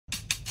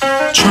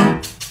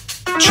Trump,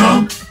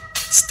 Trump,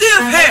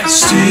 stiff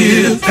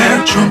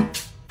hair, Trump,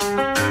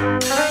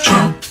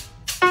 Trump,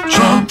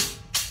 Trump,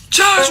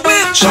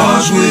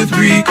 charged with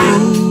RICO,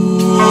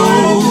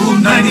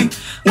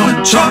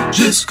 91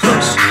 charges,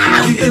 cause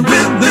he and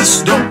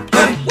Willis don't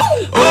play.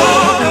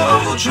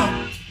 Oh,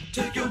 Trump,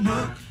 take your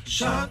mug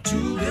shot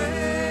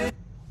today.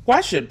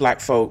 Why should black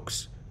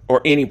folks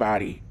or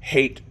anybody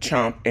hate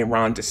Trump and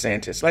Ron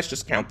Desantis? Let's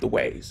just count the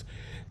ways.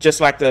 Just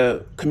like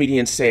the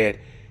comedian said,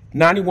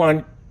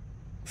 91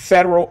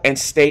 federal and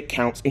state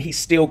counts, and he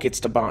still gets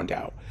to bond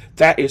out.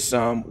 That is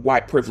some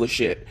white privilege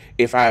shit,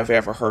 if I have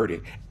ever heard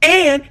it.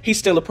 And he's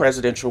still a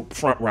presidential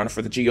frontrunner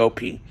for the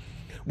GOP.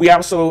 We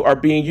also are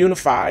being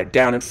unified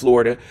down in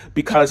Florida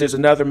because there's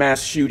another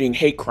mass shooting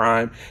hate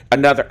crime,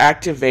 another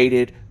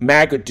activated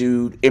MAGA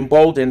dude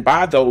emboldened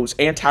by those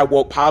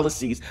anti-woke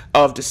policies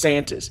of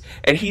DeSantis.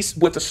 And he's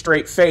with a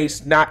straight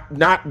face,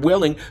 not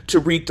willing to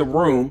read the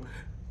room,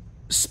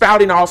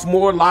 spouting off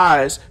more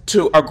lies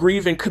to a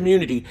grieving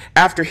community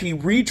after he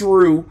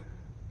redrew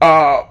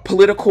a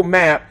political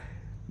map,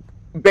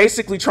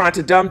 basically trying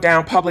to dumb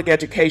down public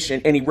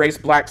education and erase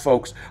black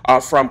folks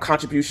from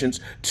contributions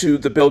to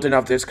the building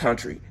of this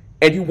country.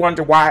 And you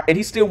wonder why, and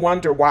he still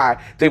wonder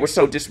why they were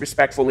so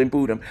disrespectful and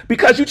booed him.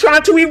 Because you're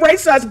trying to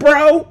erase us,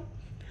 bro.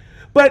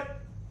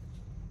 But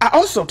I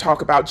also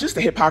talk about just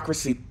the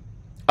hypocrisy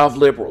of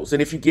liberals.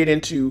 And if you get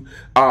into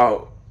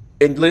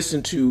and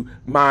listen to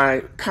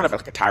my kind of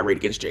like a tirade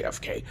against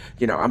JFK,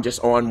 you know, I'm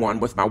just on one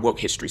with my woke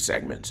history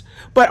segments.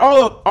 But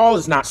all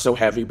is not so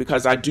heavy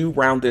because I do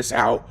round this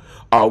out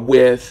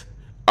with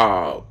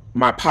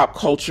my pop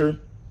culture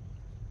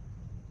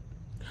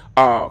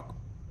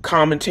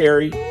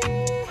commentary,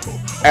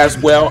 as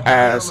well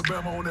as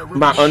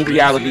my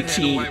unreality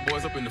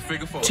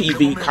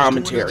TV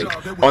commentary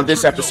on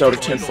this episode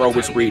of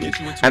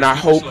TNFroisReading. And I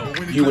hope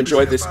you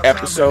enjoyed this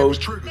episode,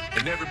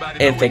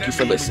 and thank you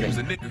for listening.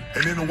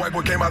 And then the white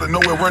boy came out of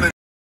nowhere running